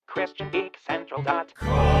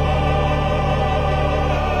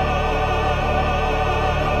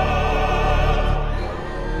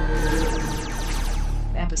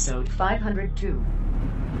ChristianGeekCentral.com. Episode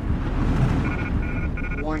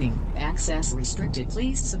 502. Warning, access restricted.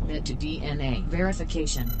 Please submit to DNA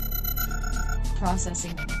verification.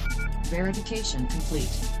 Processing. Verification complete.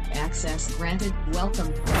 Access granted.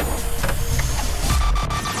 Welcome.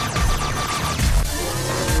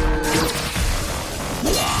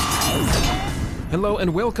 Hello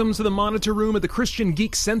and welcome to the Monitor Room of the Christian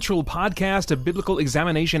Geek Central podcast, a biblical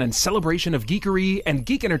examination and celebration of geekery and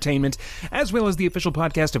geek entertainment, as well as the official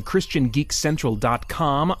podcast of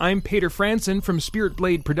ChristianGeekCentral.com. I'm Peter Franson from Spirit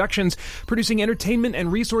Blade Productions, producing entertainment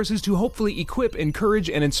and resources to hopefully equip, encourage,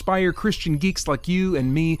 and inspire Christian geeks like you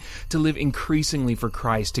and me to live increasingly for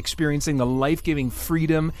Christ, experiencing the life-giving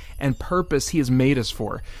freedom and purpose He has made us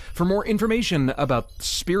for. For more information about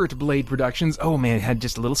Spirit Blade Productions, oh man, I had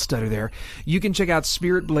just a little stutter there, you can check out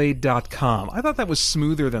spiritblade.com. I thought that was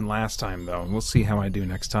smoother than last time, though. We'll see how I do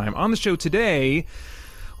next time. On the show today,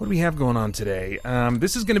 what do we have going on today?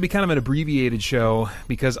 This is going to be kind of an abbreviated show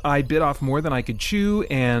because I bit off more than I could chew,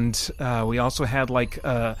 and we also had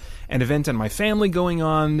an event in my family going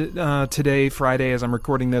on today, Friday, as I'm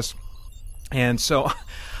recording this. And so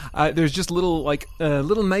there's just little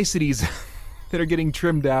niceties that are getting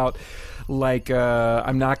trimmed out. Like,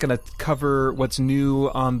 I'm not going to cover what's new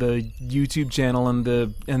on the YouTube channel and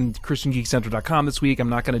ChristianGeekCentral.com this week. I'm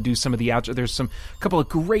not going to do some of the outro. There's a couple of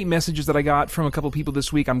great messages that I got from a couple of people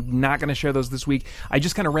this week. I'm not going to share those this week. I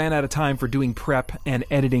just kind of ran out of time for doing prep and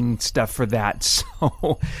editing stuff for that.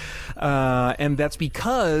 So, and that's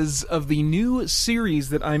because of the new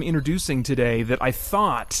series that I'm introducing today that I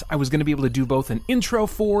thought I was going to be able to do both an intro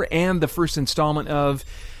for and the first installment of.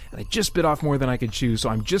 And I just bit off more than I could chew, so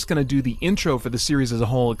I'm just going to do the intro for the series as a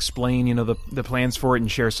whole, explain, the plans for it,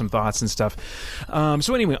 and share some thoughts and stuff.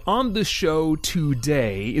 So anyway, on the show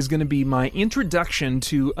today is going to be my introduction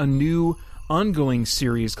to a new ongoing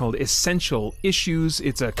series called Essential Issues.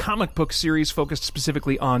 It's a comic book series focused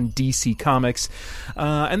specifically on DC Comics.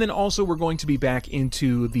 And then also we're going to be back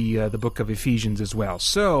into the book of Ephesians as well.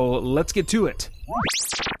 So let's get to it.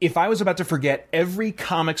 If I was about to forget every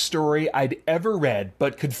comic story I'd ever read,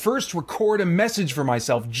 but could first record a message for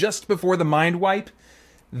myself just before the mind wipe,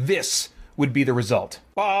 this would be the result.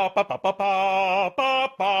 You're a wonderful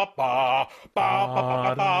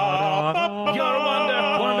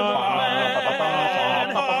man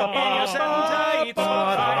in your satin tights.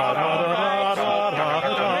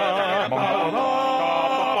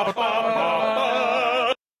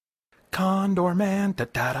 Condor Man,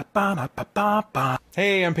 da-da-da-ba-da-ba-ba-ba.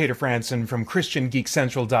 Hey, I'm Peter Franson from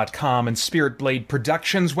ChristianGeekCentral.com and Spirit Blade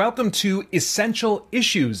Productions. Welcome to Essential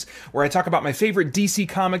Issues, where I talk about my favorite DC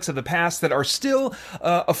comics of the past that are still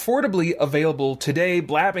affordably available today,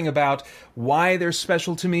 blabbing about why they're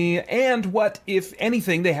special to me and what, if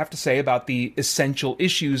anything, they have to say about the essential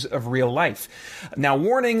issues of real life. Now,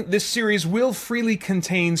 warning, this series will freely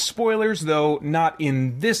contain spoilers, though not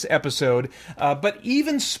in this episode, but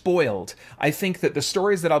even spoiled, I think that the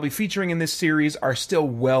stories that I'll be featuring in this series are still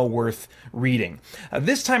well worth reading.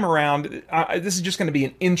 This time around, this is just going to be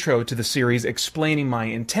an intro to the series, explaining my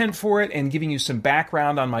intent for it and giving you some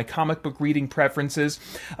background on my comic book reading preferences.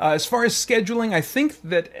 As far as scheduling, I think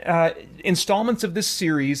that installments of this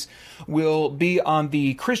series will be on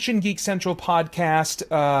the Christian Geek Central podcast,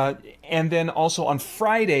 and then also on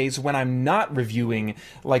Fridays when I'm not reviewing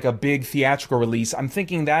like a big theatrical release. I'm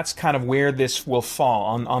thinking that's kind of where this will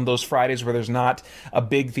fall, on those Fridays where there's not a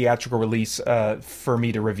big theatrical release for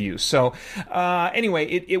me to review. So anyway,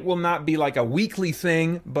 it will not be like a weekly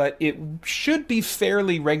thing, but it should be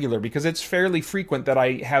fairly regular because it's fairly frequent that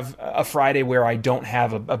I have a Friday where I don't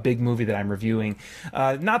have a big movie that I'm reviewing.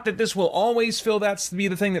 Not that this will always be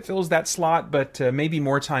the thing that fills that slot, but maybe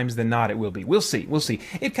more times than not it will be. We'll see.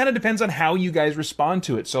 It kind of depends on how you guys respond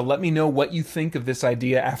to it, so let me know what you think of this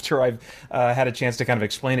idea after I've had a chance to kind of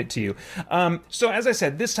explain it to you. So as I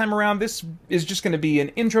said, this time around, this is just going to be an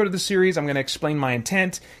intro to the series. I'm going to explain my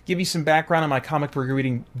intent, give you some background on my comic book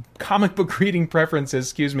reading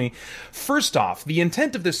preferences, First off, the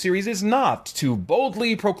intent of this series is not to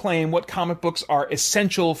boldly proclaim what comic books are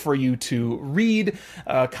essential for you to read.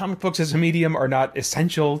 Comic books as a medium are not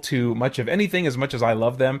essential to much of anything as much as I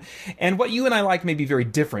love them, and what you and I like may be very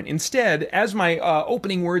different. Instead, instead, as my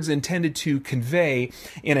opening words intended to convey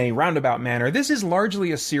in a roundabout manner, this is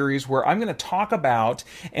largely a series where I'm going to talk about,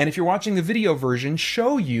 and if you're watching the video version,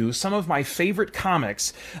 show you some of my favorite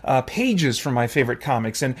comics, pages from my favorite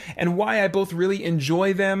comics, and why I both really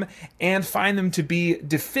enjoy them and find them to be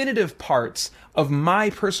definitive parts of my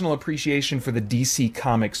personal appreciation for the DC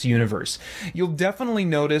Comics universe. You'll definitely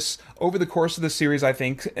notice over the course of the series, I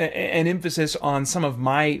think, an emphasis on some of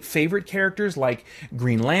my favorite characters like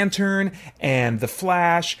Green Lantern and The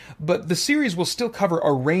Flash, but the series will still cover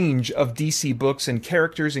a range of DC books and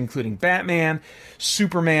characters, including Batman,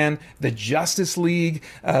 Superman, the Justice League,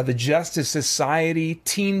 the Justice Society,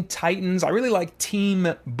 Teen Titans. I really like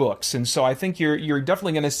team books, and so I think you're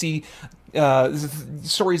definitely going to see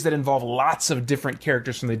stories that involve lots of different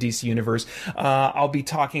characters from the DC universe. I'll be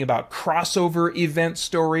talking about crossover event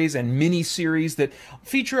stories and mini-series that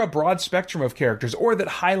feature a broad spectrum of characters or that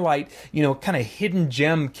highlight, kind of hidden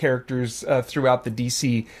gem characters throughout the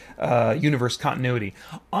DC universe continuity.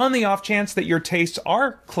 On the off chance that your tastes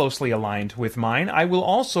are closely aligned with mine, I will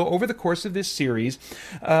also, over the course of this series,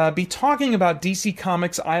 be talking about DC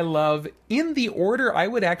Comics I love in the order I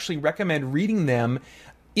would actually recommend reading them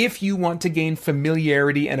if you want to gain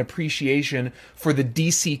familiarity and appreciation for the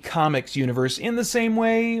DC Comics universe in the same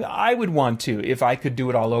way I would want to if I could do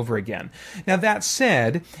it all over again. Now, that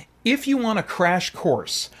said, if you want a crash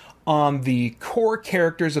course on the core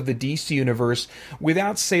characters of the DC universe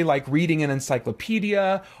without, say, like reading an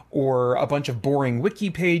encyclopedia or a bunch of boring wiki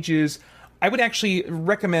pages, I would actually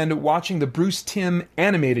recommend watching the Bruce Timm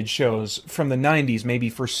animated shows from the 90s, maybe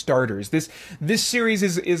for starters. This series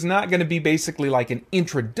is not going to be basically like an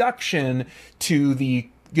introduction to the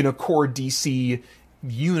core DC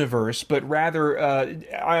universe, but rather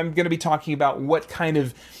I'm going to be talking about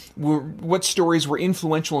what stories were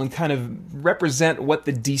influential and kind of represent what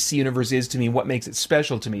the DC universe is to me, what makes it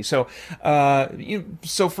special to me. So,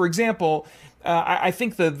 for example, I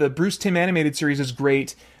think the Bruce Timm animated series is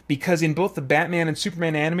great because in both the Batman and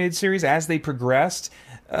Superman animated series, as they progressed,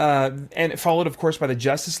 and followed, of course, by the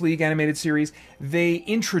Justice League animated series, they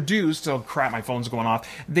introduced, oh crap, my phone's going off,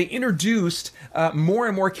 they introduced more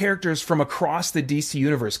and more characters from across the DC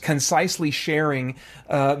universe, concisely sharing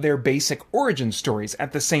their basic origin stories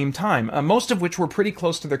at the same time, most of which were pretty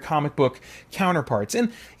close to their comic book counterparts.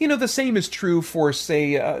 And, the same is true for,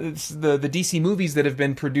 say, the DC movies that have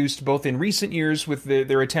been produced both in recent years with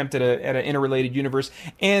their attempt at an interrelated universe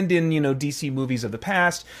and in, DC movies of the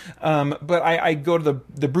past. But I go to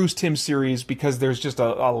the Bruce Timm series because there's just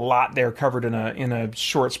a lot there covered in a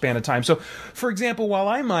short span of time. So, for example, while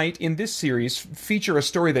I might in this series feature a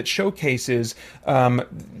story that showcases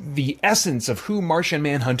the essence of who Martian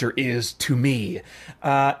Manhunter is to me,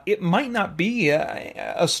 it might not be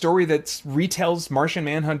a story that retells Martian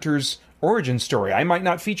Manhunter's origin story. I might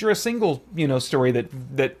not feature a single, story that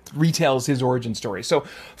retells his origin story. So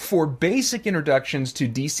for basic introductions to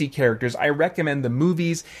DC characters, I recommend the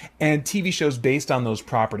movies and TV shows based on those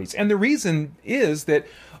properties. And the reason is that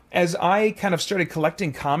as I kind of started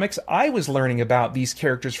collecting comics, I was learning about these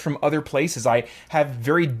characters from other places. I have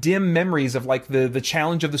very dim memories of like the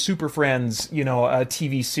Challenge of the Super Friends,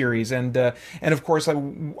 TV series, and of course I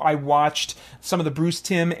watched some of the Bruce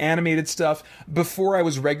Timm animated stuff before I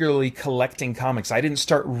was regularly collecting comics. I didn't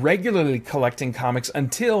start regularly collecting comics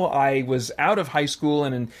until I was out of high school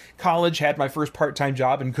and in college, had my first part-time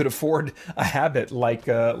job, and could afford a habit like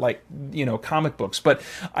comic books. But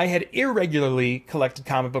I had irregularly collected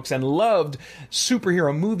comic books and loved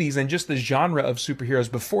superhero movies and just the genre of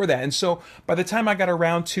superheroes before that. And so by the time I got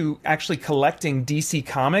around to actually collecting DC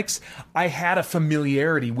Comics, I had a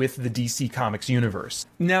familiarity with the DC Comics universe.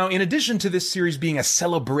 Now, in addition to this series being a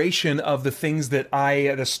celebration of the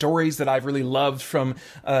the stories that I've really loved from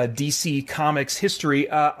DC Comics history,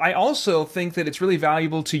 I also think that it's really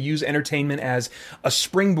valuable to use entertainment as a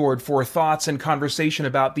springboard for thoughts and conversation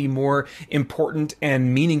about the more important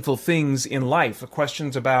and meaningful things in life,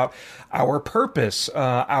 questions about our purpose,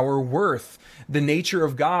 our worth, the nature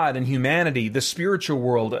of God and humanity, the spiritual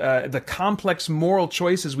world, the complex moral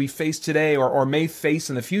choices we face today or may face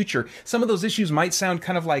in the future. Some of those issues might sound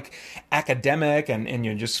kind of like academic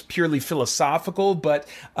and just purely philosophical, but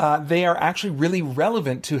they are actually really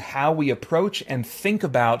relevant to how we approach and think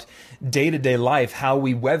about day-to-day life, how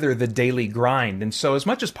we weather the daily grind. And so as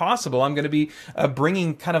much as possible, I'm going to be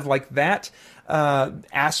bringing kind of like that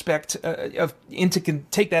aspect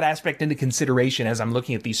take that aspect into consideration as I'm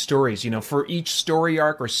looking at these stories. For each story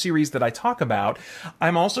arc or series that I talk about,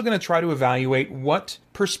 I'm also going to try to evaluate what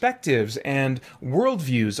perspectives and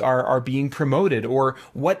worldviews are being promoted, or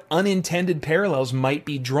what unintended parallels might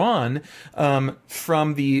be drawn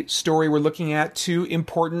from the story we're looking at to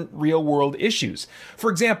important real-world issues. For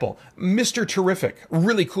example, Mr. Terrific,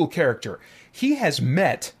 really cool character. He has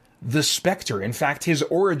met the Spectre. In fact, his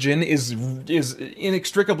origin is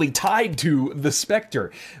inextricably tied to the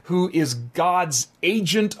Spectre, who is God's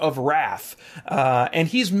agent of wrath. And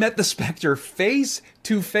he's met the Spectre face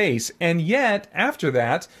to face, and yet, after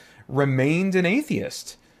that, remained an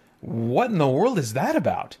atheist. What in the world is that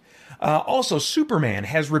about? Also, Superman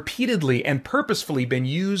has repeatedly and purposefully been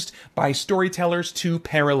used by storytellers to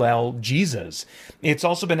parallel Jesus. It's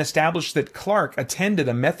also been established that Clark attended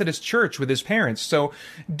a Methodist church with his parents. So,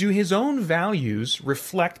 do his own values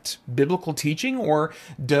reflect biblical teaching, or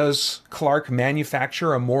does Clark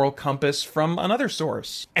manufacture a moral compass from another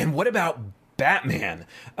source? And what about Batman?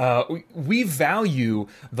 We value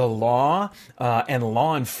the law and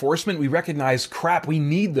law enforcement. We recognize, crap, we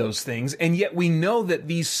need those things, and yet we know that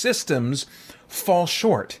these systems fall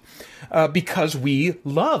short because we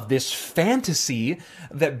love this fantasy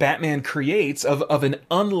that Batman creates of an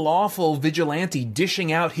unlawful vigilante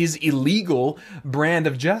dishing out his illegal brand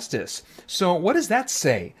of justice. So what does that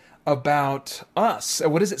say about us?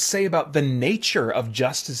 What does it say about the nature of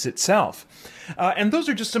justice itself? And those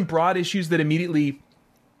are just some broad issues that immediately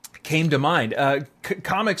came to mind.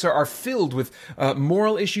 Comics are filled with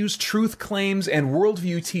moral issues, truth claims, and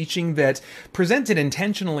worldview teaching that, presented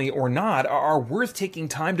intentionally or not, are worth taking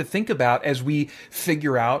time to think about as we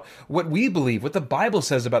figure out what we believe, what the Bible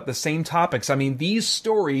says about the same topics. I mean, these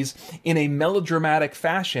stories, in a melodramatic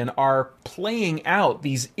fashion, are playing out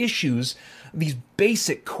these issues, these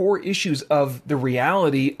basic core issues of the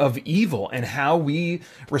reality of evil and how we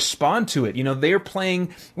respond to it. They're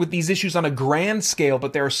playing with these issues on a grand scale,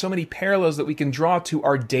 but there are so many parallels that we can draw to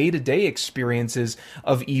our day-to-day experiences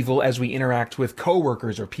of evil as we interact with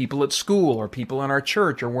coworkers or people at school or people in our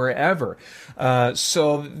church or wherever.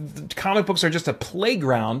 So comic books are just a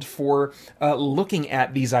playground for looking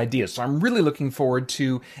at these ideas. So I'm really looking forward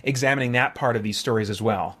to examining that part of these stories as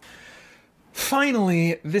well.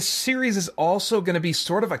 Finally, this series is also going to be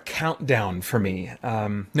sort of a countdown for me.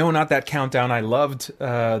 No, not that countdown. I loved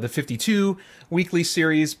the 52 weekly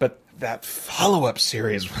series, but that follow-up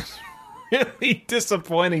series was really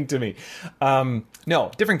disappointing to me.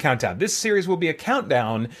 No, different countdown. This series will be a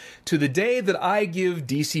countdown to the day that I give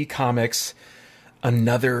DC Comics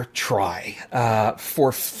another try.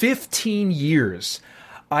 For 15 years,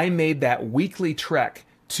 I made that weekly trek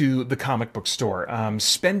to the comic book store,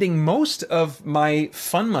 spending most of my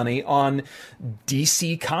fun money on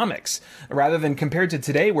DC Comics, rather than compared to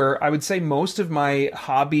today, where I would say most of my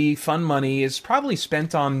hobby fun money is probably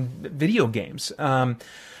spent on video games.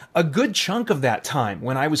 A good chunk of that time,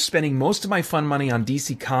 when I was spending most of my fun money on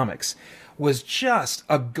DC Comics, was just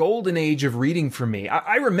a golden age of reading for me.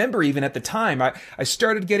 I remember even at the time, I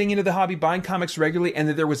started getting into the hobby, buying comics regularly, and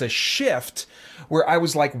there was a shift where I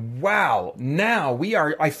was like, wow, now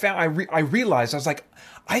I realized, I was like,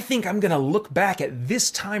 I think I'm going to look back at this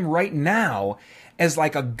time right now as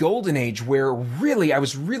like a golden age where really I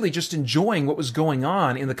was really just enjoying what was going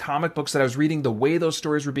on in the comic books that I was reading, the way those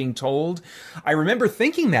stories were being told. I remember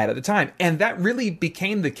thinking that at the time, and that really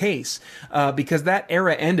became the case because that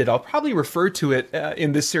era ended. I'll probably refer to it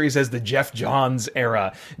in this series as the Jeff Johns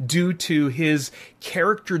era, due to his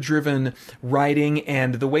character-driven writing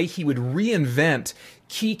and the way he would reinvent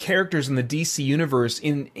key characters in the DC universe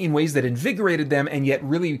in ways that invigorated them and yet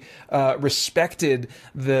really respected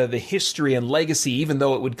the history and legacy, even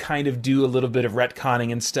though it would kind of do a little bit of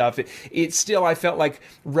retconning and stuff. It still, I felt like,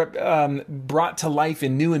 brought to life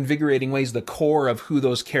in new, invigorating ways the core of who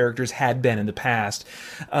those characters had been in the past.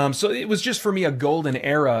 So it was just, for me, a golden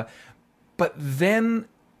era. But then,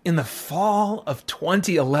 in the fall of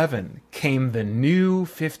 2011, came the New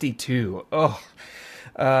 52.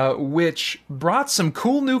 Which brought some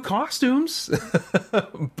cool new costumes,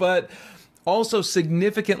 but also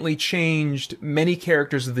significantly changed many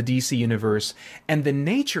characters of the DC universe and the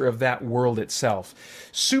nature of that world itself.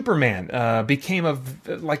 Superman became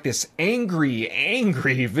like this angry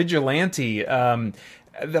vigilante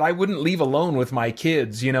that I wouldn't leave alone with my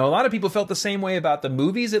kids. A lot of people felt the same way about the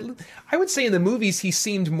movies. I would say in the movies he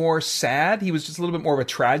seemed more sad. He was just a little bit more of a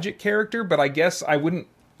tragic character, but I guess I wouldn't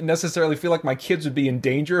necessarily feel like my kids would be in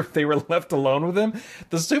danger if they were left alone with him.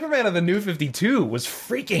 The Superman of the New 52 was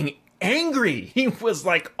freaking angry. He was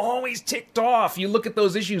like always ticked off. You look at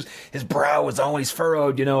those issues, his brow was always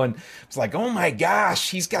furrowed, and it's like, oh my gosh,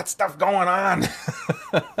 he's got stuff going on.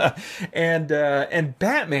 And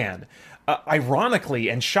Batman, ironically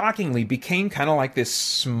and shockingly, became kind of like this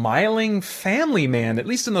smiling family man, at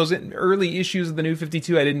least in those early issues of the New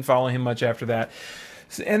 52. I didn't follow him much after that.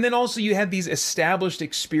 And then also you had these established,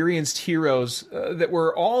 experienced heroes that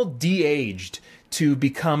were all de-aged to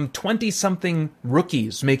become 20-something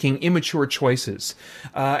rookies making immature choices.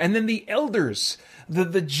 And then the elders,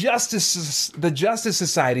 the Justice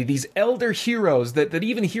Society, these elder heroes that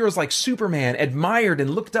even heroes like Superman admired and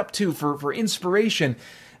looked up to for inspiration,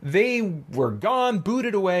 they were gone,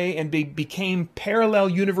 booted away, and became parallel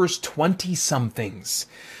universe 20-somethings.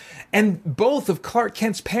 And both of Clark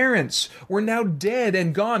Kent's parents were now dead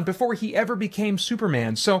and gone before he ever became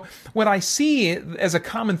Superman. So what I see as a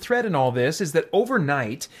common thread in all this is that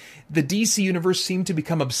overnight, the DC universe seemed to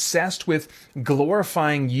become obsessed with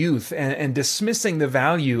glorifying youth and dismissing the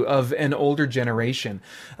value of an older generation.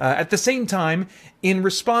 At the same time, in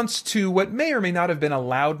response to what may or may not have been a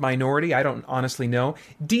loud minority, I don't honestly know,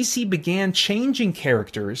 DC began changing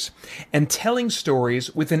characters and telling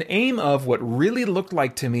stories with an aim of what really looked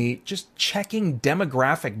like to me just checking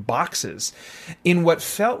demographic boxes. In what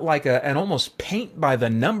felt like an almost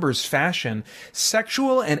paint-by-the-numbers fashion,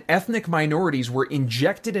 sexual and ethnic minorities were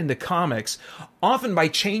injected into comics, often by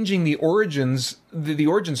changing the origin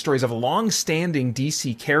stories of long-standing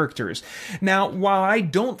DC characters. Now, while I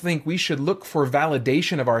don't think we should look for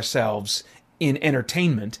validation of ourselves in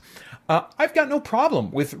entertainment, I've got no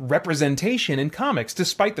problem with representation in comics,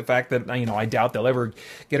 despite the fact that, I doubt they'll ever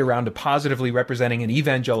get around to positively representing an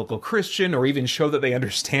evangelical Christian or even show that they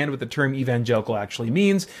understand what the term evangelical actually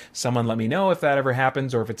means. Someone let me know if that ever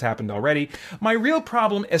happens or if it's happened already. My real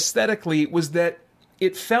problem aesthetically was that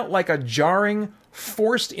it felt like a jarring,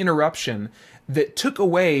 forced interruption that took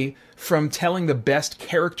away from telling the best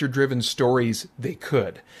character-driven stories they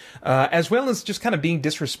could, as well as just kind of being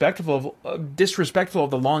disrespectful of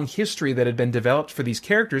the long history that had been developed for these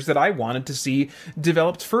characters that I wanted to see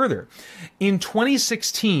developed further. In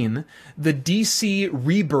 2016, the DC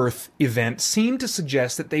Rebirth event seemed to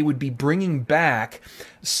suggest that they would be bringing back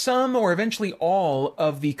some or eventually all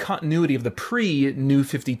of the continuity of the pre-New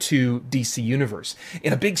 52 DC universe.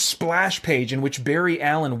 In a big splash page in which Barry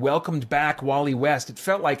Allen welcomed back Wally West, it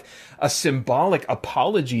felt like a symbolic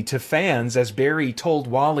apology to fans as Barry told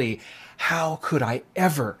Wally, "How could I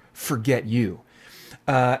ever forget you?"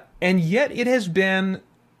 And yet it has been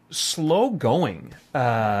slow going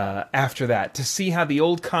after that to see how the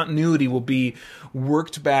old continuity will be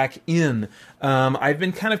worked back in. I've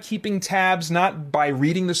been kind of keeping tabs, not by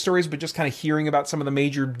reading the stories, but just kind of hearing about some of the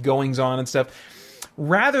major goings on and stuff.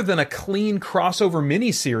 Rather than a clean crossover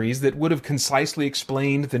miniseries that would have concisely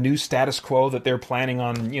explained the new status quo that they're planning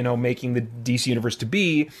on, making the DC universe to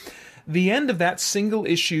be, the end of that single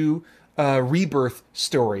issue Rebirth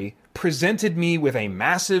story presented me with a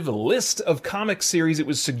massive list of comic series it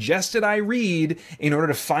was suggested I read in order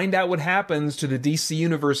to find out what happens to the DC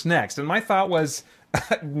universe next. And my thought was,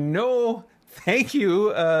 no, thank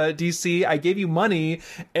you, DC. I gave you money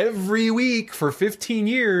every week for 15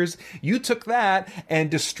 years. You took that and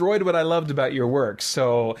destroyed what I loved about your work.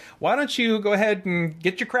 So why don't you go ahead and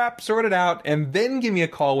get your crap sorted out and then give me a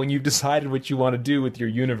call when you've decided what you want to do with your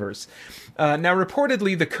universe. Now,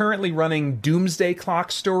 reportedly, the currently running Doomsday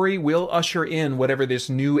Clock story will usher in whatever this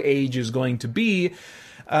new age is going to be.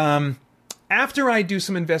 After I do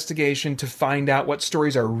some investigation to find out what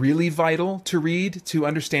stories are really vital to read to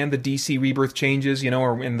understand the DC Rebirth changes,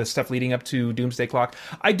 or in the stuff leading up to Doomsday Clock,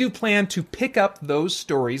 I do plan to pick up those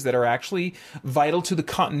stories that are actually vital to the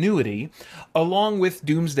continuity, along with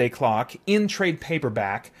Doomsday Clock in trade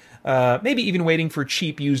paperback, maybe even waiting for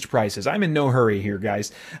cheap used prices. I'm in no hurry here,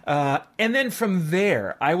 guys. And then from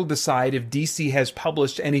there, I will decide if DC has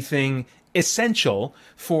published anything essential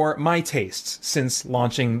for my tastes since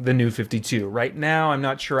launching the New 52. Right now, I'm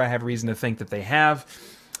not sure I have reason to think that they have.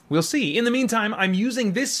 We'll see. In the meantime, I'm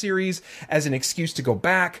using this series as an excuse to go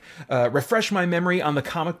back, refresh my memory on the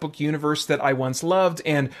comic book universe that I once loved,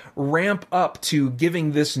 and ramp up to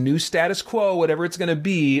giving this new status quo, whatever it's going to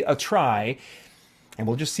be, a try. And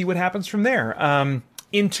we'll just see what happens from there.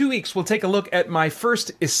 In 2 weeks, we'll take a look at my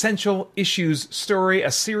first Essential Issues story,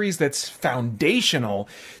 a series that's foundational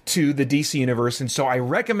to the DC Universe, and so I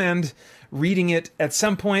recommend reading it at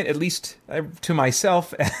some point, at least to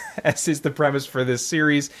myself, as is the premise for this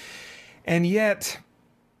series. And yet,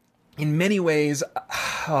 in many ways,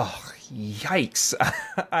 yikes.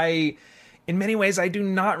 In many ways, I do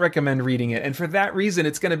not recommend reading it, and for that reason,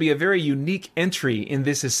 it's going to be a very unique entry in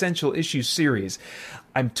this Essential Issues series.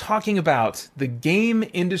 I'm talking about the game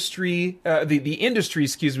industry, the industry,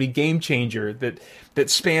 game changer that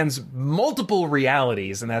spans multiple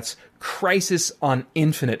realities, and that's Crisis on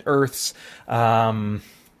Infinite Earths.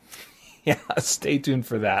 Yeah, stay tuned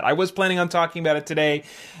for that. I was planning on talking about it today.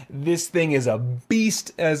 This thing is a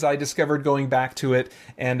beast, as I discovered going back to it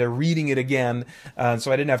and reading it again.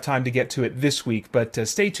 So I didn't have time to get to it this week, but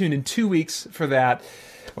stay tuned in 2 weeks for that,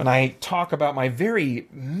 when I talk about my very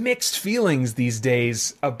mixed feelings these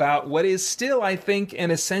days about what is still, I think,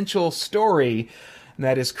 an essential story, and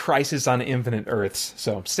that is Crisis on Infinite Earths.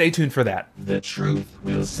 So stay tuned for that. The truth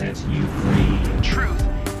will set you free. Truth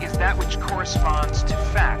is that which corresponds to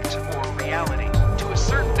fact or reality. To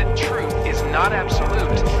assert that truth is not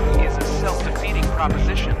absolute is a self-defeating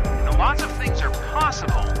proposition. Now, lots of things are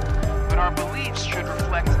possible, but our beliefs should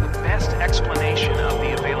reflect the best explanation of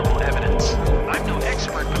the available evidence. I'm no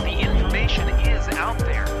expert, but the information is out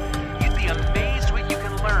there. You'd be amazed what you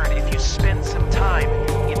can learn if you spend some time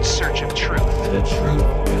in search of truth. The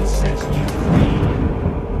truth will set you free.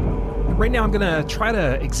 Right now I'm going to try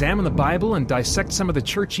to examine the Bible and dissect some of the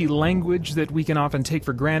churchy language that we can often take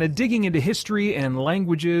for granted, digging into history and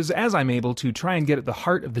languages as I'm able to try and get at the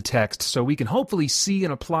heart of the text so we can hopefully see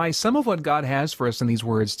and apply some of what God has for us in these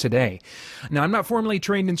words today. Now, I'm not formally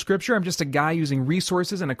trained in Scripture. I'm just a guy using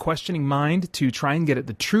resources and a questioning mind to try and get at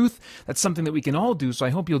the truth. That's something that we can all do, so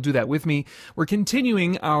I hope you'll do that with me. We're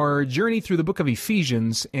continuing our journey through the book of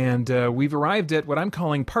Ephesians, and we've arrived at what I'm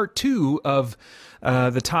calling part 2 of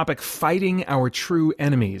the topic, Fighting Our True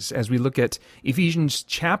Enemies, as we look at Ephesians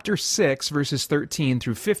chapter 6, verses 13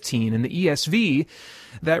 through 15. In the ESV,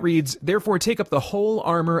 that reads, "Therefore take up the whole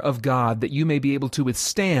armor of God, that you may be able to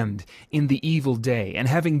withstand in the evil day, and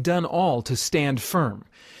having done all, to stand firm.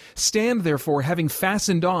 Stand therefore, having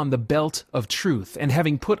fastened on the belt of truth, and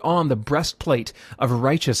having put on the breastplate of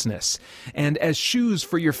righteousness, and as shoes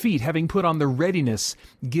for your feet, having put on the readiness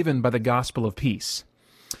given by the gospel of peace."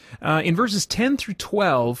 In verses 10 through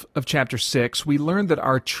 12 of chapter 6, we learn that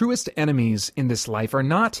our truest enemies in this life are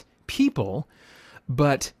not people,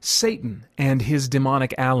 but Satan and his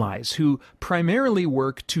demonic allies, who primarily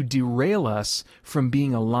work to derail us from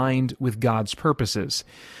being aligned with God's purposes.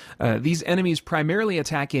 These enemies primarily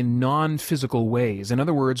attack in non-physical ways. In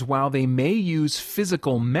other words, while they may use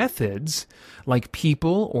physical methods, like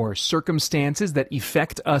people or circumstances that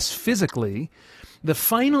affect us physically, the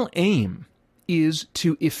final aim is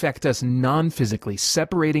to affect us non-physically,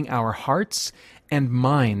 separating our hearts and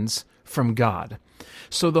minds from God.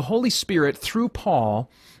 So the Holy Spirit, through Paul,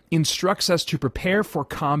 instructs us to prepare for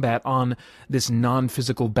combat on this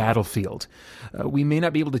non-physical battlefield. We may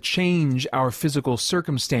not be able to change our physical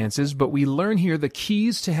circumstances, but we learn here the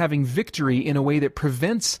keys to having victory in a way that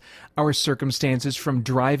prevents our circumstances from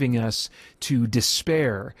driving us to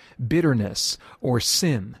despair, bitterness, or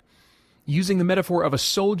sin. Using the metaphor of a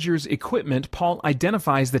soldier's equipment, Paul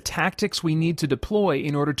identifies the tactics we need to deploy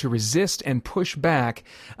in order to resist and push back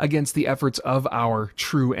against the efforts of our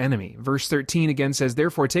true enemy. Verse 13 again says,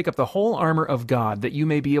 "Therefore take up the whole armor of God, that you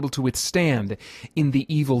may be able to withstand in the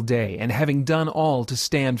evil day, and having done all, to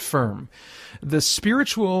stand firm." The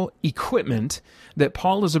spiritual equipment that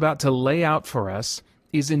Paul is about to lay out for us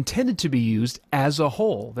is intended to be used as a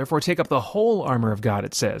whole. Therefore, take up the whole armor of God,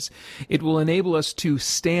 it says. It will enable us to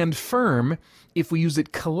stand firm if we use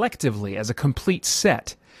it collectively as a complete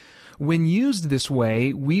set. When used this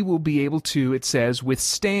way, we will be able to, it says,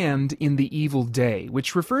 withstand in the evil day,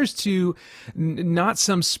 which refers to not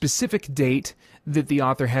some specific date that the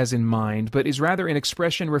author has in mind, but is rather an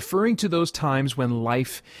expression referring to those times when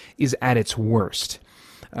life is at its worst.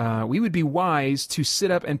 We would be wise to sit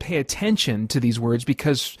up and pay attention to these words,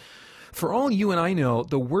 because for all you and I know,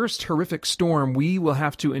 the worst horrific storm we will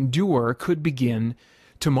have to endure could begin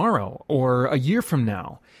tomorrow or a year from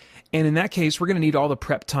now. And in that case, we're going to need all the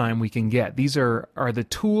prep time we can get. These are the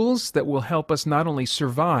tools that will help us not only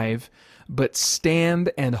survive, but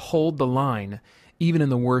stand and hold the line, even in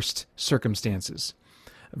the worst circumstances.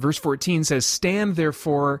 Verse 14 says, "Stand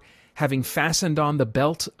therefore, having fastened on the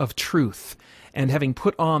belt of truth, and having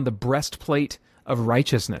put on the breastplate of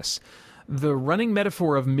righteousness." The running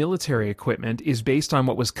metaphor of military equipment is based on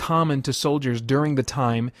what was common to soldiers during the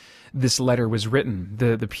time this letter was written.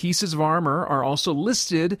 The pieces of armor are also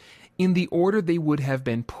listed in the order they would have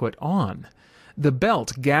been put on. The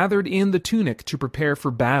belt gathered in the tunic to prepare for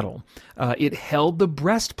battle. It held the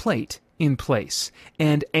breastplate in place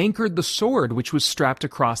and anchored the sword, which was strapped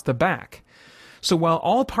across the back. So while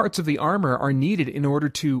all parts of the armor are needed in order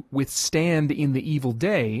to withstand in the evil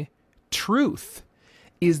day, truth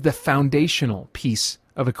is the foundational piece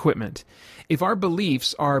of equipment. If our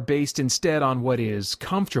beliefs are based instead on what is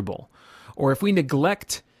comfortable, or if we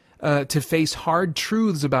neglect to face hard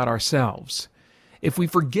truths about ourselves, if we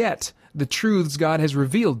forget the truths God has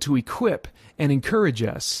revealed to equip and encourage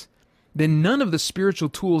us, then none of the spiritual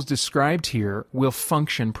tools described here will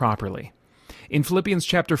function properly. In Philippians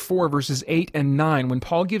chapter 4, verses 8 and 9, when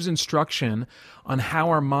Paul gives instruction on how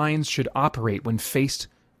our minds should operate when faced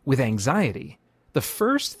with anxiety, the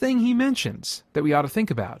first thing he mentions that we ought to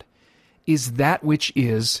think about is that which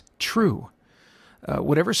is true.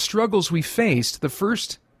 Whatever struggles we faced, the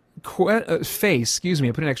first I put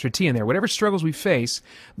an extra T in there. Whatever struggles we face,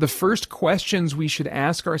 the first questions we should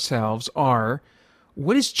ask ourselves are,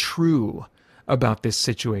 what is true about this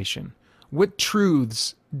situation? What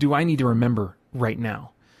truths do I need to remember right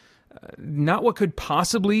now? Not what could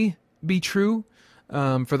possibly be true,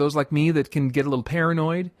 for those like me that can get a little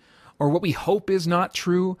paranoid, or what we hope is not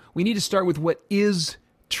true. We need to start with what is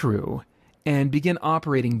true and begin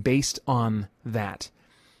operating based on that.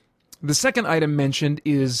 The second item mentioned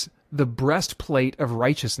is the breastplate of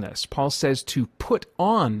righteousness. Paul says to put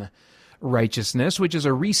on righteousness, which is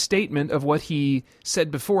a restatement of what he said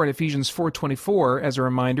before in Ephesians 4:24, as a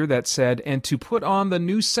reminder, that said, and to put on the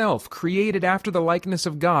new self, created after the likeness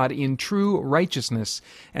of God in true righteousness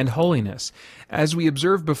and holiness. As we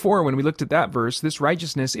observed before when we looked at that verse, this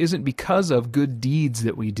righteousness isn't because of good deeds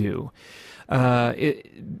that we do.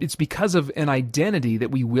 It's because of an identity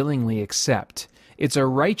that we willingly accept. It's a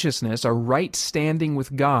righteousness, a right standing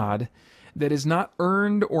with God that is not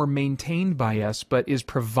earned or maintained by us, but is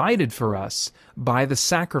provided for us by the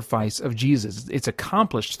sacrifice of Jesus. It's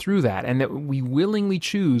accomplished through that, and that we willingly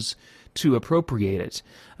choose to appropriate it.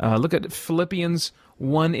 Look at Philippians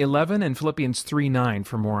 1:11 and Philippians 3:9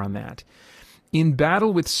 for more on that. In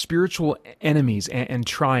battle with spiritual enemies and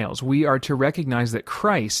trials, we are to recognize that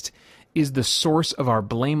Christ is the source of our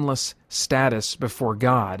blameless status before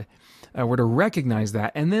God. We're to recognize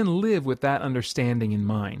that and then live with that understanding in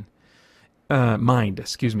mind.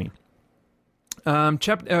 Verse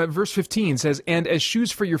 15 says, and as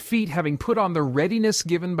shoes for your feet, having put on the readiness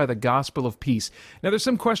given by the gospel of peace. Now there's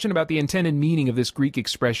some question about the intended meaning of this Greek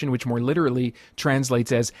expression, which more literally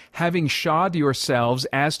translates as having shod yourselves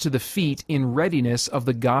as to the feet in readiness of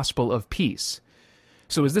the gospel of peace.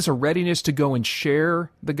 So is this a readiness to go and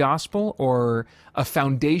share the gospel, or a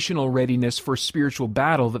foundational readiness for spiritual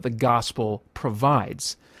battle that the gospel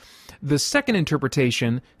provides? The second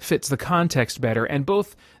interpretation fits the context better, and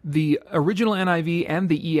both the original NIV and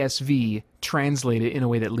the ESV translate it in a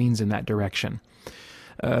way that leans in that direction.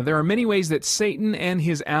 There are many ways that Satan and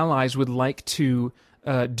his allies would like to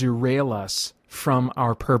derail us from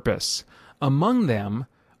our purpose. Among them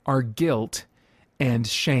are guilt and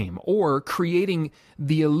shame, or creating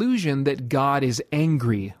the illusion that God is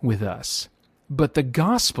angry with us. But the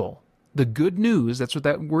gospel, the good news, that's what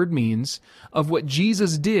that word means, of what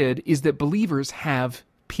Jesus did is that believers have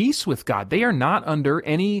peace with God. They are not under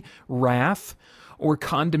any wrath or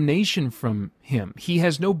condemnation from Him. He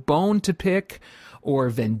has no bone to pick or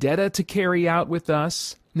vendetta to carry out with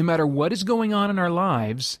us. No matter what is going on in our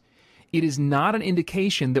lives, it is not an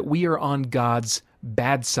indication that we are on God's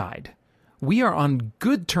bad side. We are on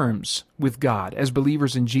good terms with God as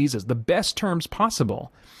believers in Jesus, the best terms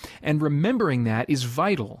possible. And remembering that is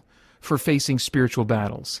vital for facing spiritual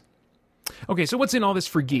battles. Okay, so what's in all this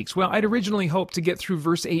for geeks? Well, I'd originally hoped to get through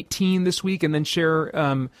verse 18 this week and then share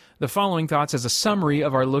the following thoughts as a summary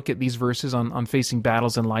of our look at these verses on facing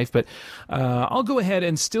battles in life, but I'll go ahead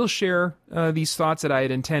and still share these thoughts that I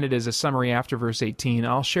had intended as a summary after verse 18.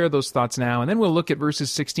 I'll share those thoughts now, and then we'll look at verses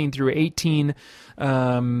 16 through 18,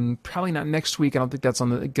 probably not next week. I don't think that's on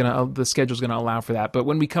the schedule's going to allow for that, but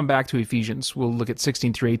when we come back to Ephesians, we'll look at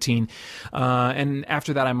 16 through 18, and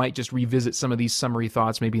after that I might just revisit some of these summary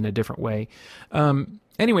thoughts maybe in a different way.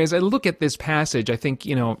 Anyways, I look at this passage, I think,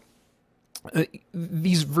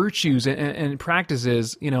 these virtues and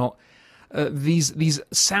practices, these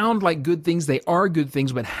sound like good things. They are good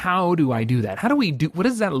things, but how do I do that? What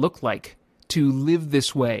does that look like to live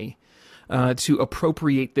this way, to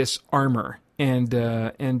appropriate this armor and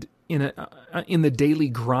in the daily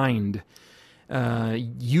grind,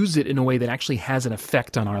 use it in a way that actually has an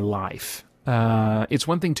effect on our life? It's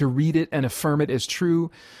one thing to read it and affirm it as true,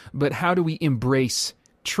 but how do we embrace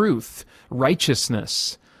truth,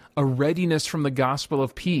 righteousness, a readiness from the gospel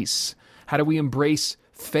of peace? How do we embrace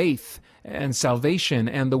faith and salvation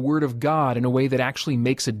and the Word of God in a way that actually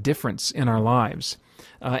makes a difference in our lives?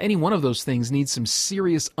 Any one of those things needs some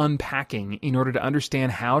serious unpacking in order to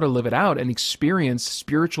understand how to live it out and experience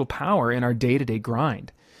spiritual power in our day-to-day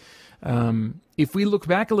grind. If we look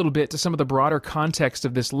back a little bit to some of the broader context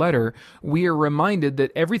of this letter, we are reminded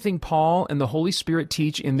that everything Paul and the Holy Spirit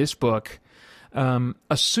teach in this book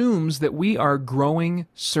assumes that we are growing,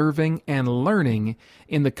 serving, and learning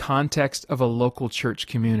in the context of a local church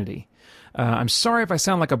community. I'm sorry if I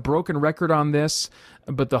sound like a broken record on this,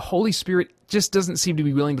 but the Holy Spirit just doesn't seem to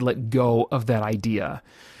be willing to let go of that idea.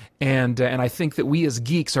 And I think that we as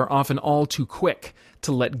geeks are often all too quick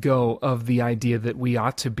to let go of the idea that we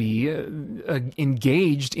ought to be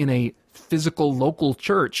engaged in a physical local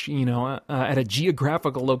church, at a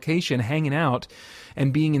geographical location, hanging out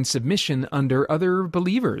and being in submission under other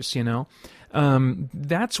believers,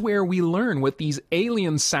 That's where we learn what these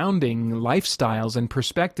alien-sounding lifestyles and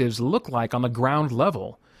perspectives look like on the ground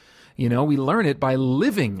level. We learn it by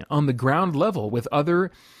living on the ground level with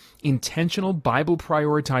other intentional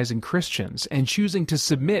Bible-prioritizing Christians and choosing to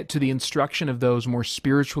submit to the instruction of those more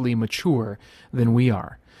spiritually mature than we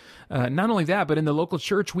are. Not only that, but in the local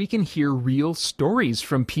church, we can hear real stories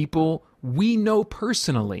from people we know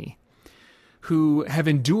personally who have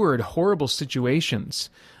endured horrible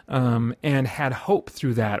situations and had hope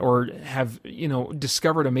through that, or have,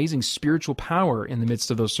 discovered amazing spiritual power in the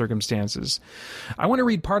midst of those circumstances. I want to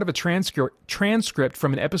read part of a transcript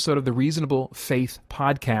from an episode of the Reasonable Faith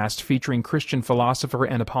podcast featuring Christian philosopher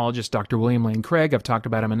and apologist Dr. William Lane Craig. I've talked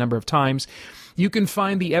about him a number of times. You can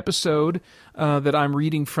find the episode that I'm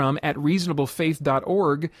reading from at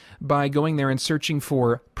reasonablefaith.org by going there and searching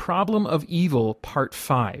for Problem of Evil Part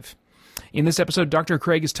 5. In this episode, Dr.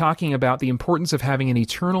 Craig is talking about the importance of having an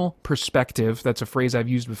eternal perspective. That's a phrase I've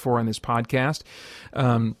used before on this podcast.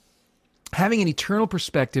 Having an eternal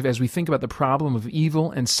perspective as we think about the problem of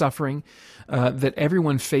evil and suffering that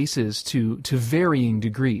everyone faces to varying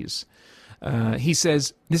degrees. He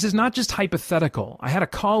says, this is not just hypothetical. I had a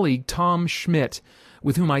colleague, Tom Schmidt,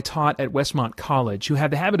 with whom I taught at Westmont College, who had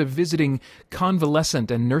the habit of visiting convalescent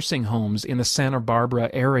and nursing homes in the Santa Barbara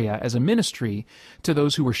area as a ministry to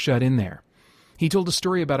those who were shut in there. He told a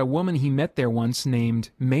story about a woman he met there once named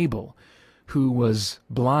Mabel, who was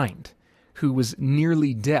blind, who was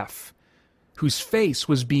nearly deaf, whose face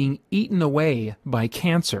was being eaten away by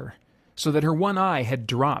cancer, so that her one eye had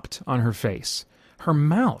dropped on her face. Her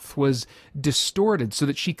mouth was distorted so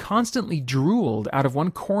that she constantly drooled out of one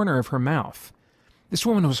corner of her mouth. This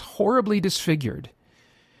woman was horribly disfigured.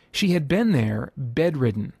 She had been there,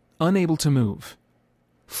 bedridden, unable to move,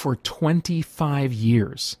 for 25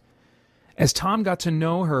 years. As Tom got to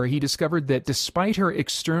know her, he discovered that despite her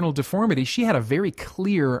external deformity, she had a very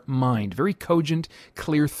clear mind, very cogent,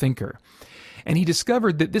 clear thinker. And he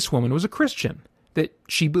discovered that this woman was a Christian, that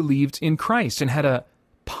she believed in Christ and had a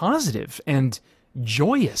positive and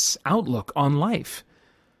joyous outlook on life.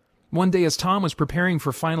 One day as Tom was preparing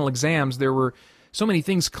for final exams, there were so many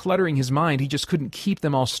things cluttering his mind, he just couldn't keep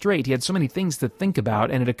them all straight. He had so many things to think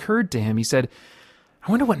about, and it occurred to him, he said,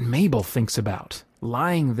 I wonder what Mabel thinks about,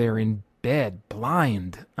 lying there in bed,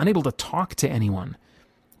 blind, unable to talk to anyone.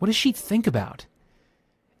 What does she think about?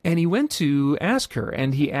 And he went to ask her,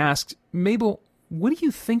 and he asked, Mabel, what do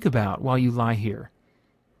you think about while you lie here?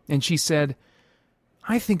 And she said,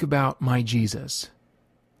 I think about my Jesus.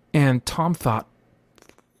 And Tom thought,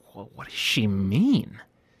 well, what does she mean?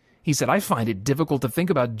 He said, I find it difficult to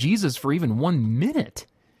think about Jesus for even 1 minute.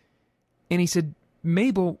 And he said,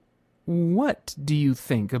 Mabel, what do you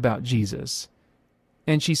think about Jesus?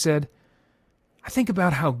 And she said, I think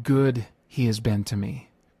about how good he has been to me.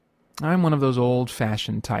 I'm one of those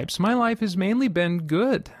old-fashioned types. My life has mainly been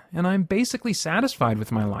good, and I'm basically satisfied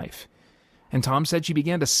with my life. And Tom said she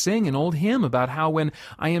began to sing an old hymn about how when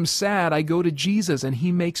I am sad, I go to Jesus, and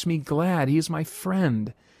he makes me glad. He is my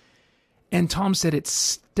friend. And Tom said it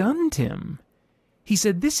stunned him. He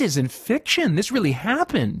said, this isn't fiction. This really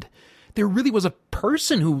happened. There really was a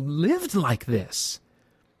person who lived like this.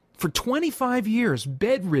 For 25 years,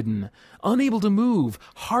 bedridden, unable to move,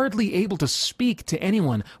 hardly able to speak to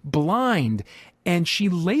anyone, blind, and she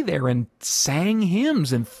lay there and sang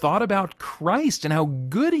hymns and thought about Christ and how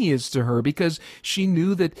good he is to her because she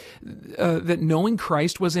knew that knowing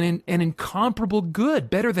Christ was an incomparable good,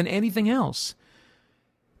 better than anything else.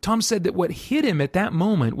 Tom said that what hit him at that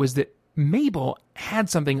moment was that Mabel had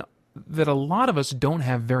something that a lot of us don't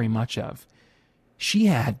have very much of. She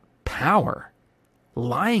had power.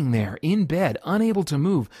 Lying there in bed, unable to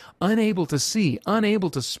move, unable to see, unable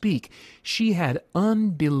to speak, she had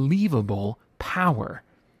unbelievable power.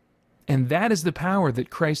 And that is the power that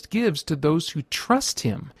Christ gives to those who trust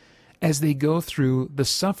him as they go through the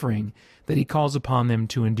suffering that he calls upon them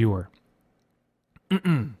to endure.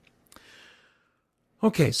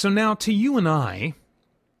 Okay, so now to you and I,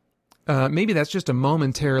 Maybe that's just a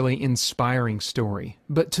momentarily inspiring story.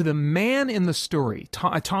 But to the man in the story,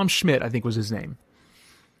 Tom Schmidt, I think was his name,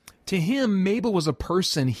 to him, Mabel was a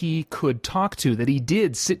person he could talk to, that he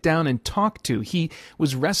did sit down and talk to. He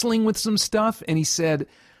was wrestling with some stuff, and he said,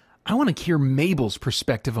 I want to hear Mabel's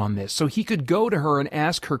perspective on this. So he could go to her and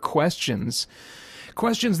ask her questions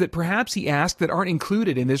that perhaps he asked that aren't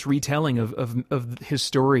included in this retelling of his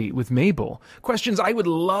story with Mabel. Questions I would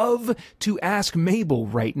love to ask Mabel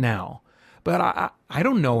right now. But I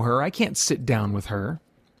don't know her. I can't sit down with her.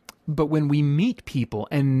 But when we meet people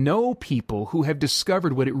and know people who have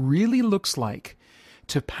discovered what it really looks like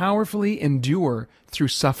to powerfully endure through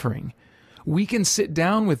suffering, we can sit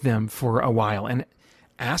down with them for a while and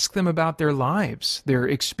ask them about their lives, their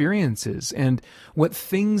experiences, and what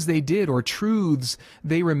things they did or truths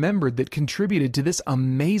they remembered that contributed to this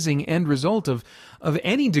amazing end result of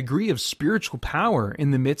any degree of spiritual power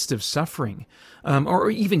in the midst of suffering,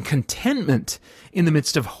 or even contentment in the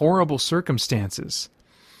midst of horrible circumstances.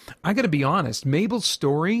 I got to be honest, Mabel's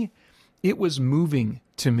story, it was moving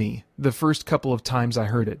to me the first couple of times I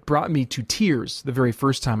heard it. Brought me to tears the very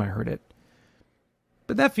first time I heard it.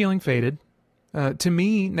 But that feeling faded. To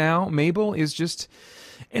me now, Mabel is just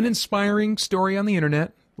an inspiring story on the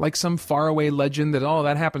internet, like some faraway legend that,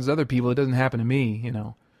 that happens to other people, it doesn't happen to me,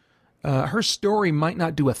 Her story might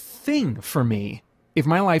not do a thing for me if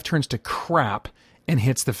my life turns to crap and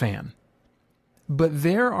hits the fan. But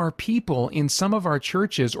there are people in some of our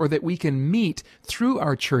churches, or that we can meet through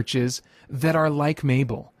our churches, that are like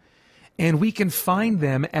Mabel. And we can find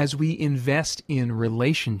them as we invest in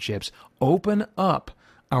relationships, open up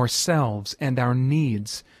ourselves and our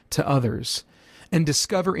needs to others, and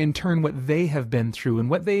discover in turn what they have been through and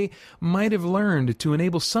what they might have learned to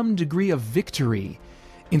enable some degree of victory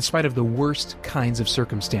in spite of the worst kinds of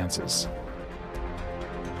circumstances.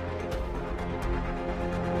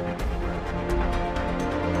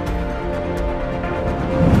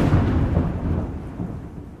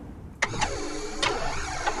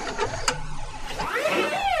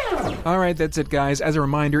 All right, that's it, guys. As a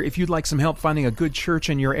reminder, if you'd like some help finding a good church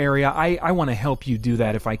in your area, I want to help you do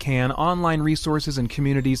that if I can. Online resources and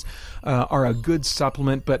communities are a good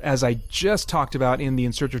supplement, but as I just talked about in the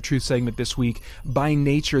In Search of Truth segment this week, by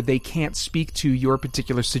nature, they can't speak to your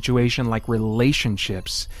particular situation like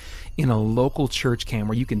relationships in a local church can,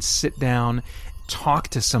 where you can sit down, talk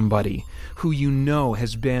to somebody who you know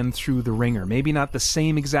has been through the ringer. Maybe not the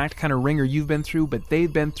same exact kind of ringer you've been through, but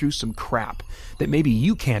they've been through some crap that maybe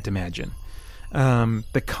you can't imagine.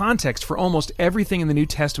 The context for almost everything in the New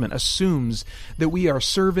Testament assumes that we are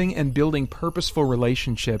serving and building purposeful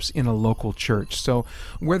relationships in a local church. So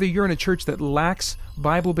whether you're in a church that lacks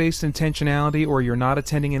Bible-based intentionality or you're not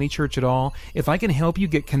attending any church at all, if I can help you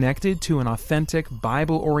get connected to an authentic,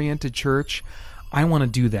 Bible-oriented church, I want to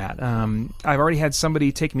do that. I've already had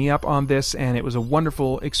somebody take me up on this, and it was a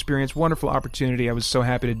wonderful experience, wonderful opportunity I was so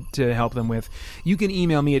happy to help them with. You can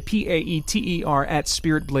email me at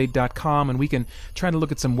paeter@spiritblade.com, and we can try to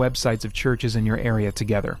look at some websites of churches in your area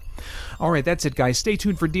together. All right, that's it, guys. Stay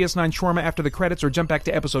tuned for DS9 Shawarma after the credits, or jump back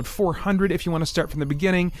to episode 400 if you want to start from the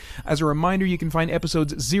beginning. As a reminder, you can find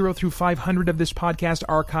episodes 0 through 500 of this podcast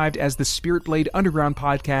archived as the Spirit Blade Underground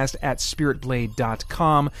podcast at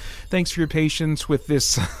spiritblade.com. Thanks for your patience with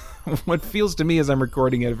this, what feels to me as I'm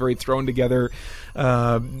recording it, a very thrown together,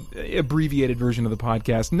 abbreviated version of the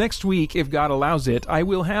podcast. Next week, if God allows it, I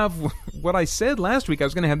will have what I said last week. I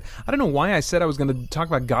was going to have, I don't know why I said I was going to talk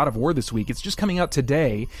about God of War this week. It's just coming out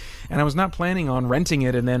today, and I was not planning on renting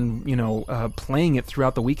it and then, playing it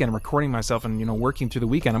throughout the weekend, recording myself and, working through the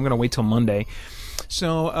weekend. I'm going to wait till Monday.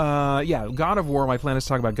 So, God of War, my plan is to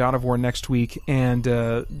talk about God of War next week, and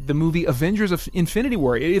the movie Avengers of Infinity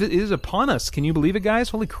War. It is upon us. Can you believe it, guys?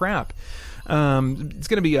 Holy crap. It's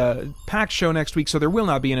going to be a packed show next week, so there will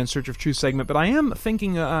not be an In Search of Truth segment, but I am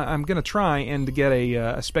thinking I'm going to try and get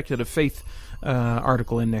a speculative faith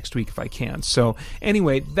article in next week if I can. So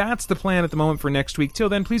anyway, that's the plan at the moment for next week. Till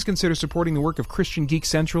then, please consider supporting the work of Christian Geek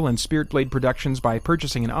Central and Spirit Blade Productions by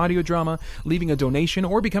purchasing an audio drama, leaving a donation,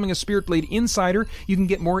 or becoming a Spirit Blade insider. You can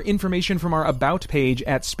get more information from our About page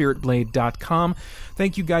at spiritblade.com.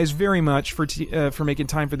 Thank you guys very much for making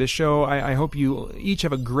time for this show. I hope you each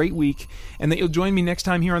have a great week, and that you'll join me next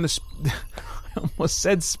time here on the... I almost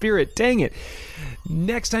said Spirit. Dang it.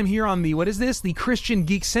 Next time here on the, the Christian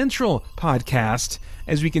Geek Central podcast,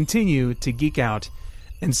 as we continue to geek out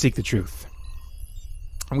and seek the truth.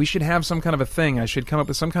 We should have some kind of a thing. I should come up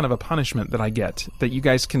with some kind of a punishment that I get, that you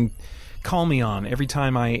guys can call me on every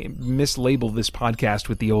time I mislabel this podcast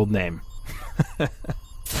with the old name. The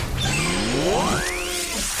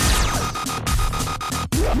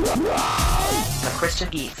Christian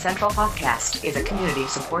Geek Central podcast is a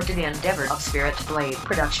community-supported endeavor of Spirit Blade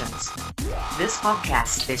Productions. This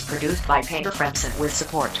podcast is produced by Painter Fremson with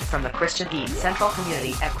support from the Christian Geek Central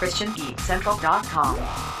community at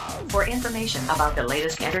ChristianGeekCentral.com. For information about the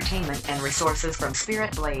latest entertainment and resources from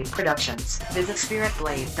Spirit Blade Productions, visit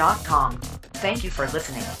SpiritBlade.com. Thank you for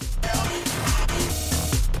listening.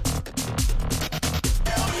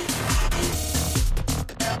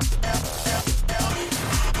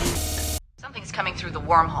 Something's coming through the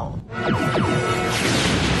wormhole.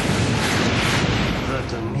 The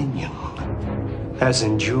Dominion has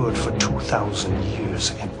endured for 2,000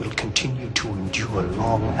 years and will continue to endure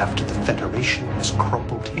long after the Federation has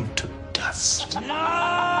crumbled into dust. No!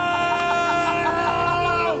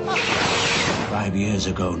 5 years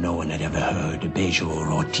ago, no one had ever heard of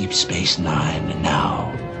Bajor or Deep Space Nine, and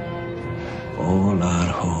now all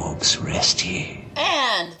our hopes rest here.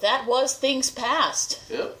 And that was Things Past.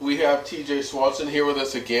 Yep, we have TJ Swanson here with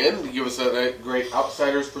us again to give us a great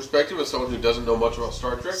outsider's perspective as someone who doesn't know much about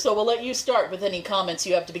Star Trek. So we'll let you start with any comments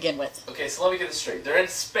you have to begin with. Okay, so let me get this straight. They're in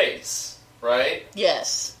space, right?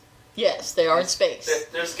 Yes. Yes, they are in space.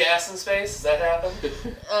 There's gas in space? Does that happen?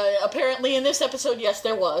 Apparently in this episode, yes,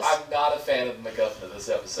 there was. I'm not a fan of the MacGuffin of this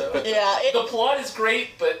episode. Yeah. The plot is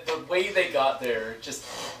great, but the way they got there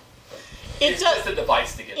it's just a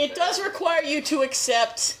device to get there. It does require you to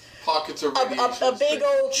accept pockets of radiation. A big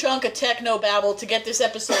old chunk of techno-babble to get this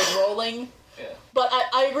episode rolling. Yeah. But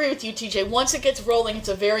I agree with you, TJ. Once it gets rolling, it's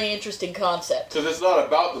a very interesting concept. Because it's not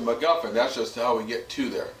about the MacGuffin, that's just how we get to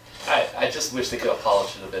there. I just wish they could have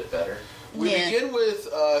polished it a bit better. We begin with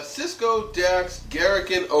Cisco, Dax, Garrick,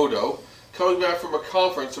 and Odo coming back from a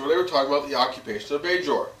conference where they were talking about the occupation of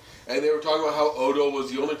Bajor. And they were talking about how Odo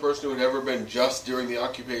was the only person who had ever been just during the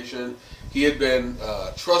occupation. He had been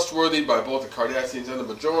trustworthy by both the Cardassians and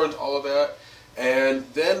the Bajorans, all of that. And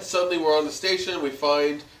then suddenly we're on the station, we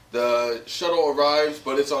find the shuttle arrives,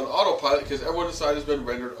 but it's on autopilot because everyone inside has been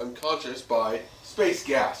rendered unconscious by space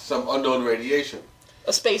gas, some unknown radiation.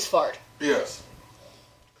 A space fart. Yes.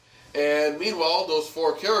 And meanwhile, those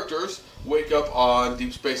four characters wake up on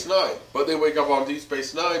Deep Space Nine. But they wake up on Deep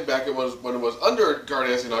Space Nine back when it was under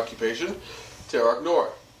Cardassian occupation, Terok Nor.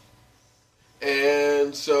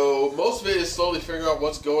 And so most of it is slowly figuring out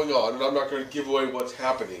what's going on, and I'm not going to give away what's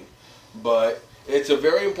happening. But it's a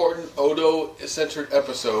very important Odo-centered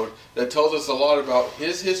episode that tells us a lot about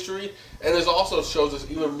his history, and it also shows us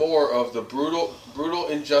even more of the brutal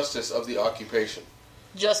injustice of the occupation.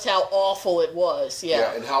 Just how awful it was,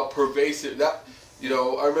 yeah. And how pervasive that.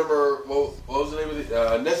 I remember what was the name of it?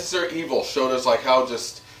 Necessary Evil showed us like how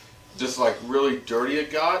just like really dirty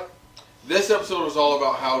it got. This episode was all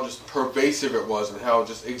about how just pervasive it was and how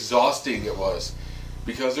just exhausting it was,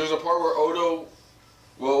 because there's a part where Odo.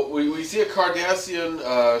 Well, we see a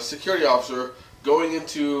Cardassian security officer going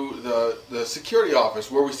into the security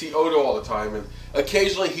office where we see Odo all the time, and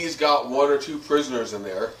occasionally he's got one or two prisoners in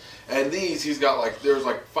there. And he's got there's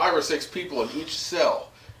 5 or 6 people in each cell.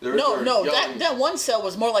 That one cell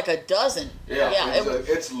was more like a dozen. Yeah,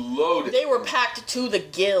 it's loaded. They were packed to the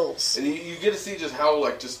gills. And you get to see just how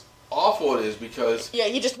just awful it is because... Yeah,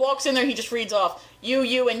 he just walks in there, he just reads off,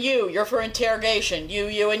 you, and you, you're for interrogation.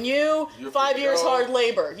 You, and you, 5 years hard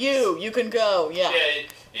labor. You can go, yeah. Yeah,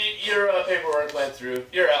 your paperwork went through.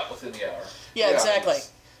 You're out within the hour. Yeah, exactly.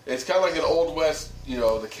 It's kind of like an Old West,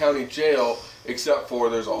 the county jail, except for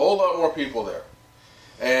there's a whole lot more people there.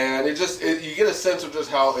 And you get a sense of just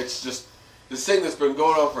how it's just this thing that's been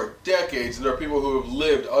going on for decades, and there are people who have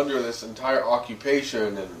lived under this entire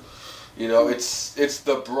occupation, and it's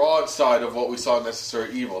the broad side of what we saw in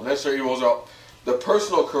Necessary Evil. Necessary Evil is about the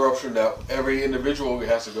personal corruption that every individual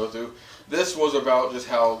has to go through. This was about just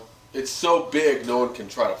how it's so big no one can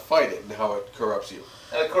try to fight it and how it corrupts you.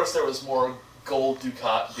 And of course there was more Gold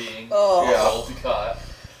Dukat being Gold Dukat.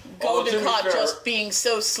 Gold Dukat just being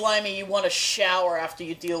so slimy you want to shower after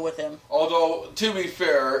you deal with him. Although, to be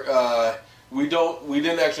fair, we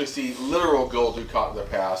didn't actually see literal Gold Dukat in the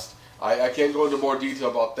past. I can't go into more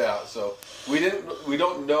detail about that. So we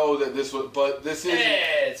don't know that this was, but this is.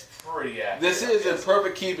 It's pretty accurate. This is in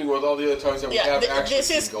perfect keeping with all the other times that we have actually.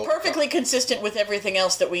 This is perfectly consistent with everything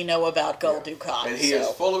else that we know about Gold Dukat. And he is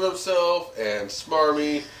full of himself and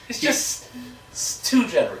smarmy. He's just too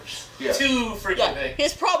generous. Yeah. Too freaking big.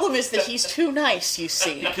 His problem is that he's too nice, you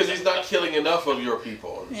see. Because he's not killing enough of your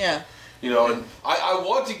people. Yeah. And I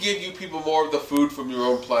want to give you people more of the food from your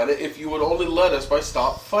own planet if you would only let us by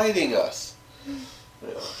stop fighting us.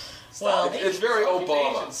 Yeah. Well, it's very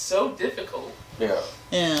Obama. It's so difficult. Yeah.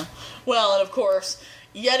 Yeah. Well, and of course,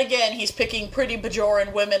 yet again, he's picking pretty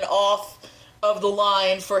Bajoran women off of the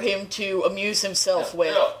line for him to amuse himself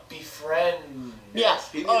with. No, befriend. Yeah.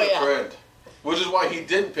 He needed a friend. Which is why he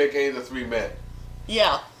didn't pick any of the three men.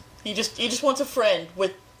 Yeah. He just wants a friend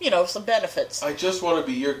with, some benefits. I just want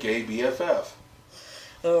to be your gay BFF.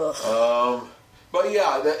 Ugh. But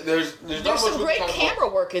yeah, there's not much some great camera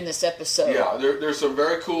work in this episode. Yeah, there's some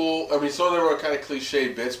very cool. I mean, some of them are kind of cliche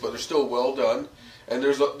bits, but they're still well done. And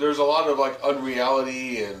there's a lot of like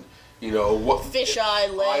unreality and what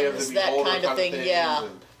fisheye lens, that kind of thing. Yeah.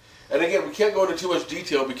 And again, we can't go into too much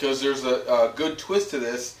detail because there's a good twist to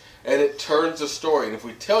this, and it turns the story. And if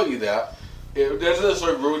we tell you that, it doesn't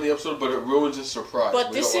necessarily ruin the episode, but it ruins the surprise.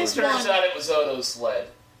 But this is one. Turns out it was Odo's sled.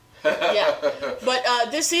 Yeah,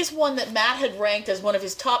 but this is one that Matt had ranked as one of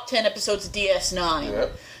his top 10 episodes of DS9.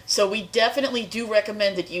 Yep. So we definitely do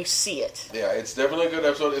recommend that you see it. Yeah, it's definitely a good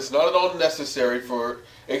episode. It's not at all necessary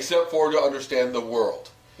except for to understand the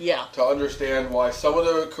world. Yeah. To understand why some of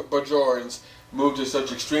the Bajorans move to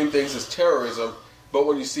such extreme things as terrorism, but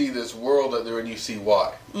when you see this world that they're in, you see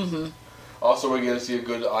why. Mm-hmm. Also, we're going to see a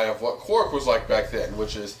good eye of what Quark was like back then,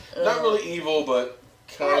 which is not really evil, but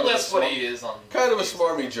more or less what he is on. Kind of a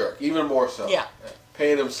smarmy jerk, even more so. Yeah.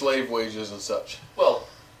 Paying him slave wages and such. Well,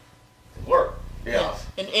 work. Yeah.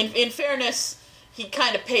 In fairness, he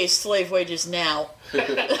kind of pays slave wages now.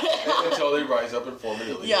 Until they rise up and form an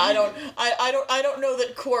illegal. Yeah, I don't know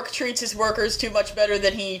that Quark treats his workers too much better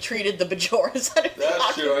than he treated the Bajorans under the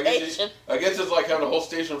That's true. occupation. I guess it's like having a whole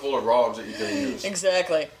station full of ROMs that you can use.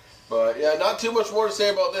 Exactly. But yeah, not too much more to say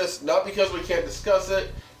about this. Not because we can't discuss it,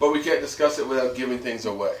 but we can't discuss it without giving things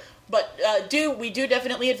away. But we do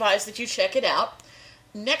definitely advise that you check it out.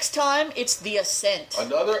 Next time, it's The Ascent.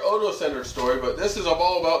 Another Odo-centered story, but this is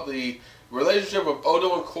all about the relationship of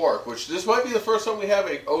Odo and Quark, which this might be the first time we have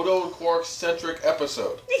a Odo and Quark-centric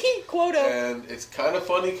episode. Quoto. And it's kind of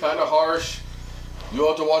funny, kind of harsh. You'll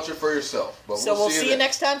have to watch it for yourself. But so we'll see you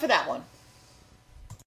next time for that one.